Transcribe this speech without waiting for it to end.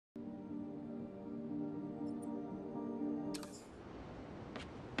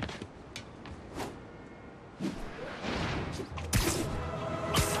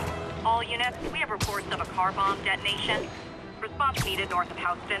all units. We have reports of a car bomb detonation. Response needed north of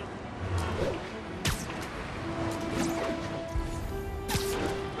Houston.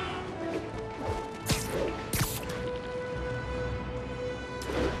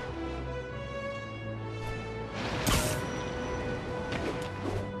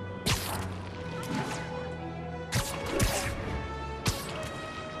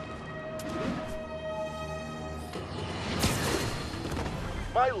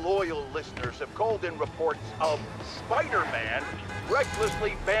 My loyal listeners have called in reports of Spider-Man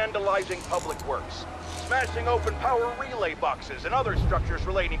recklessly vandalizing public works, smashing open power relay boxes and other structures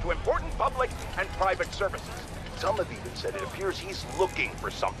relating to important public and private services. Some have even said it appears he's looking for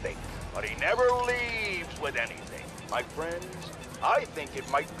something, but he never leaves with anything. My friends, I think it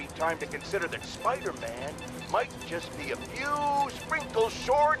might be time to consider that Spider-Man might just be a few sprinkles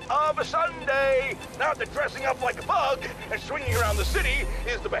short of a sundae. Not that dressing up like a bug and swinging around the city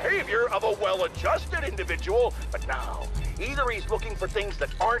is the behavior of a well-adjusted individual, but now, either he's looking for things that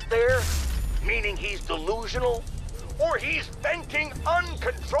aren't there, meaning he's delusional, or he's venting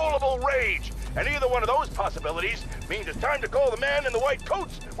uncontrollable rage. And either one of those possibilities means it's time to call the man in the white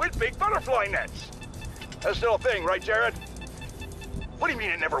coats with big butterfly nets. That's still a thing, right, Jared? What do you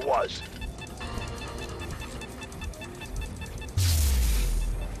mean it never was?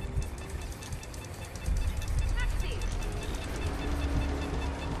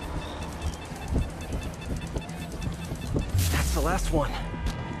 That's the last one.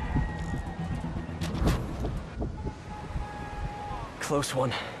 Close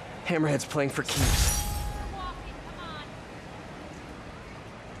one. Hammerhead's playing for keeps.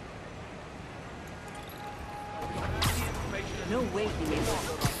 No way he made those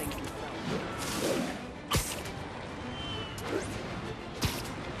little things himself.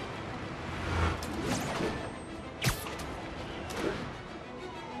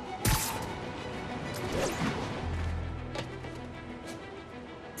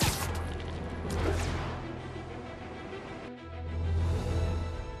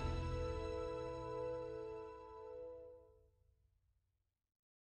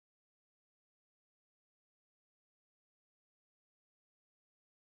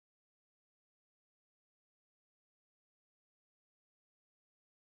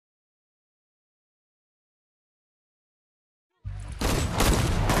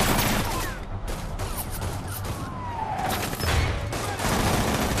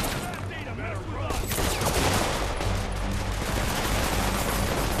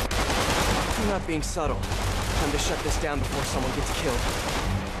 I'm not being subtle. Time to shut this down before someone gets killed.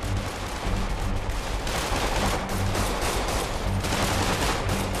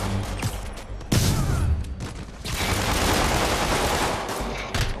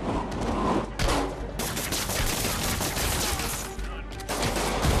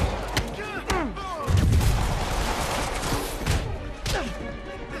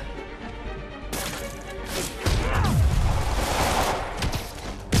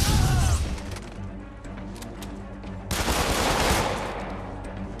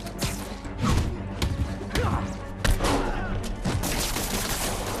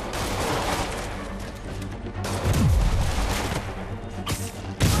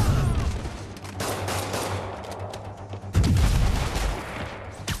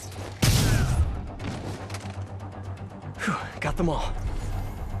 Got them all.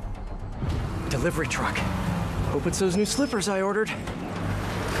 Delivery truck. Hope it's those new slippers I ordered.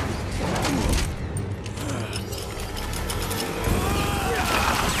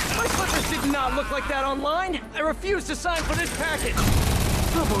 My slippers did not look like that online. I refuse to sign for this package.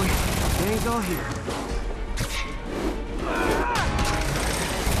 Oh boy, gang's all here.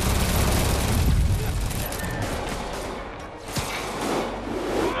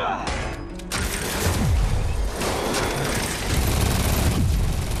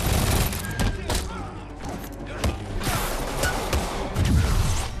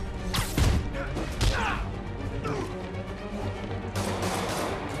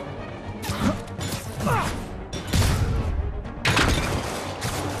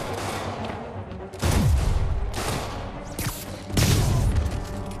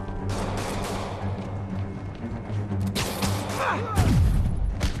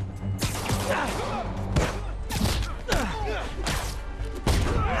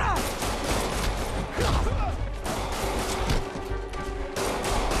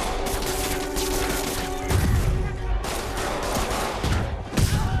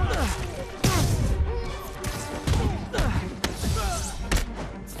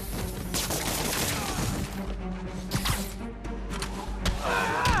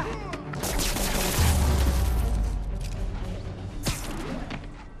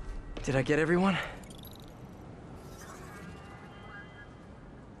 Did I get everyone?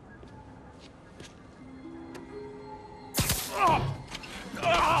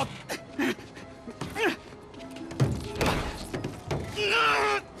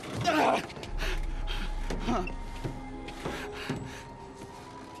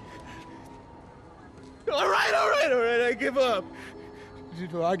 All right, I give up.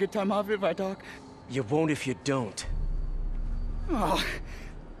 Do I get time off if I talk? You won't if you don't. Oh,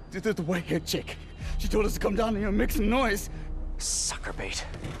 the white-haired chick. She told us to come down here and make some noise. Sucker bait.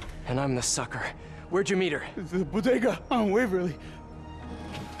 And I'm the sucker. Where'd you meet her? The bodega on Waverly.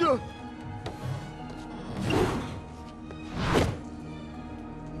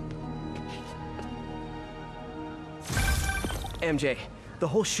 MJ, the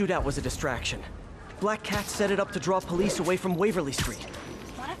whole shootout was a distraction. Black Cat set it up to draw police away from Waverly Street.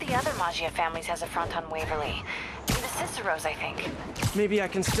 One of the other Maggia families has a front on Waverly. The Ciceros, I think. Maybe I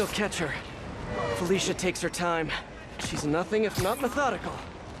can still catch her. Felicia takes her time. She's nothing if not methodical.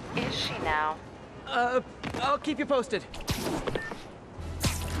 Is she now? I'll keep you posted.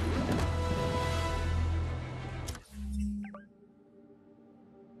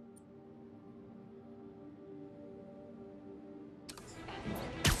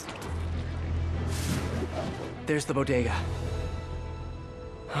 There's the bodega.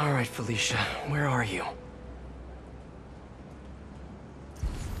 All right, Felicia, where are you?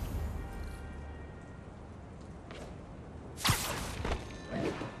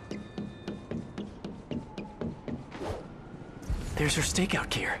 There's her stakeout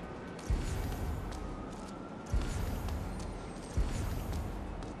gear.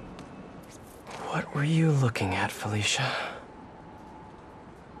 What were you looking at, Felicia?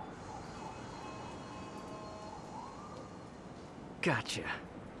 Gotcha.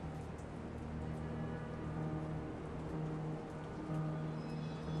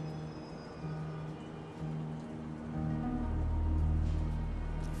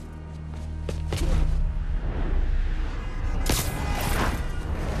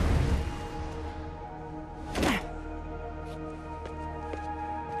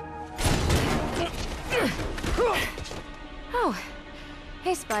 Oh.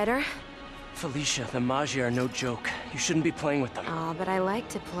 Hey, Spider. Felicia, the Maggia are no joke. You shouldn't be playing with them. Aw, but I like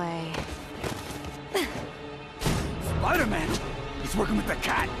to play. Spider-Man! He's working with the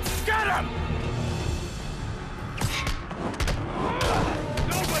cat! Get him!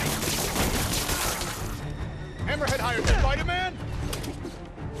 Nobody! Hammerhead hired Spider-Man?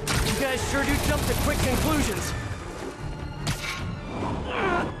 You guys sure do jump to quick conclusions.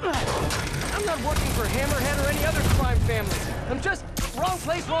 I'm not working for Hammerhead or any other crime family. I'm just wrong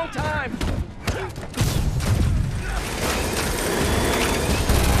place, wrong time.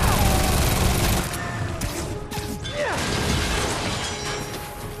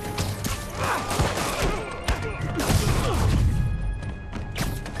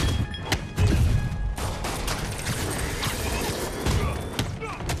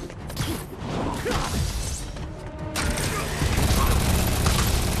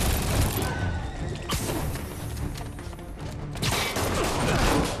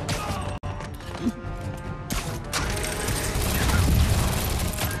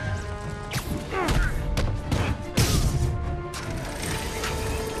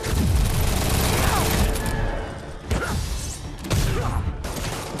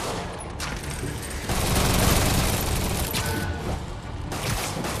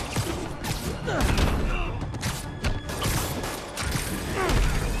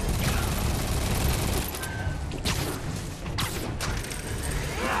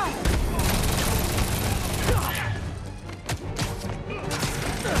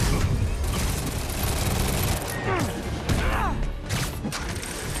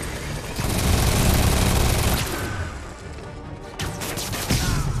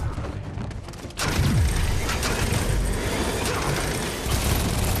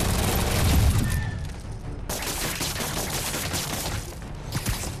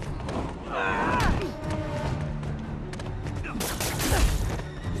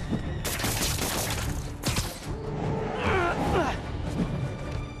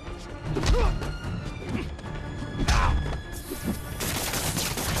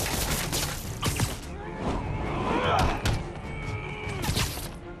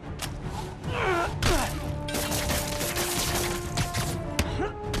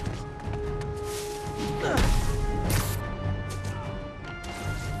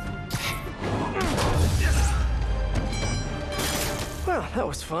 Well, that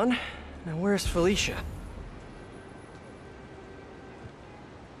was fun. Now where's Felicia?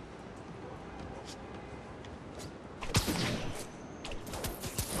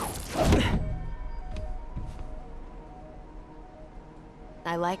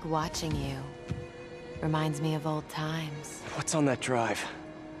 I like watching you. Reminds me of old times. What's on that drive?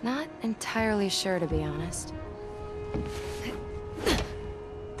 Not entirely sure, to be honest.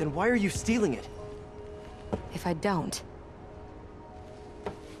 Then why are you stealing it? If I don't,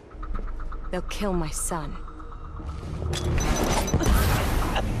 they'll kill my son.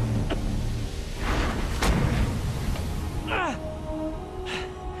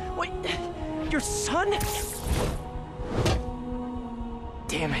 Wait, your son?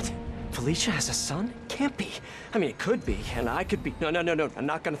 Damn it. Felicia has a son? Can't be. I mean, it could be, and I could be. No. I'm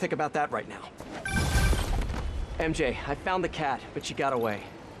not gonna think about that right now. MJ, I found the cat, but she got away.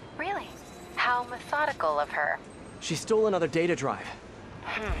 Really? How methodical of her. She stole another data drive.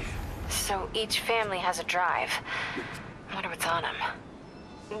 So each family has a drive. I wonder what's on them.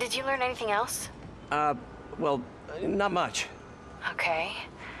 Did you learn anything else? Well, not much. Okay.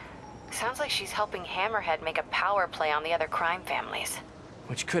 Sounds like she's helping Hammerhead make a power play on the other crime families.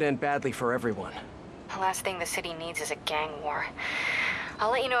 Which could end badly for everyone. The last thing the city needs is a gang war.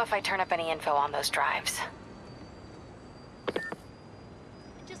 I'll let you know if I turn up any info on those drives.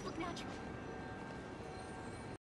 Just look natural.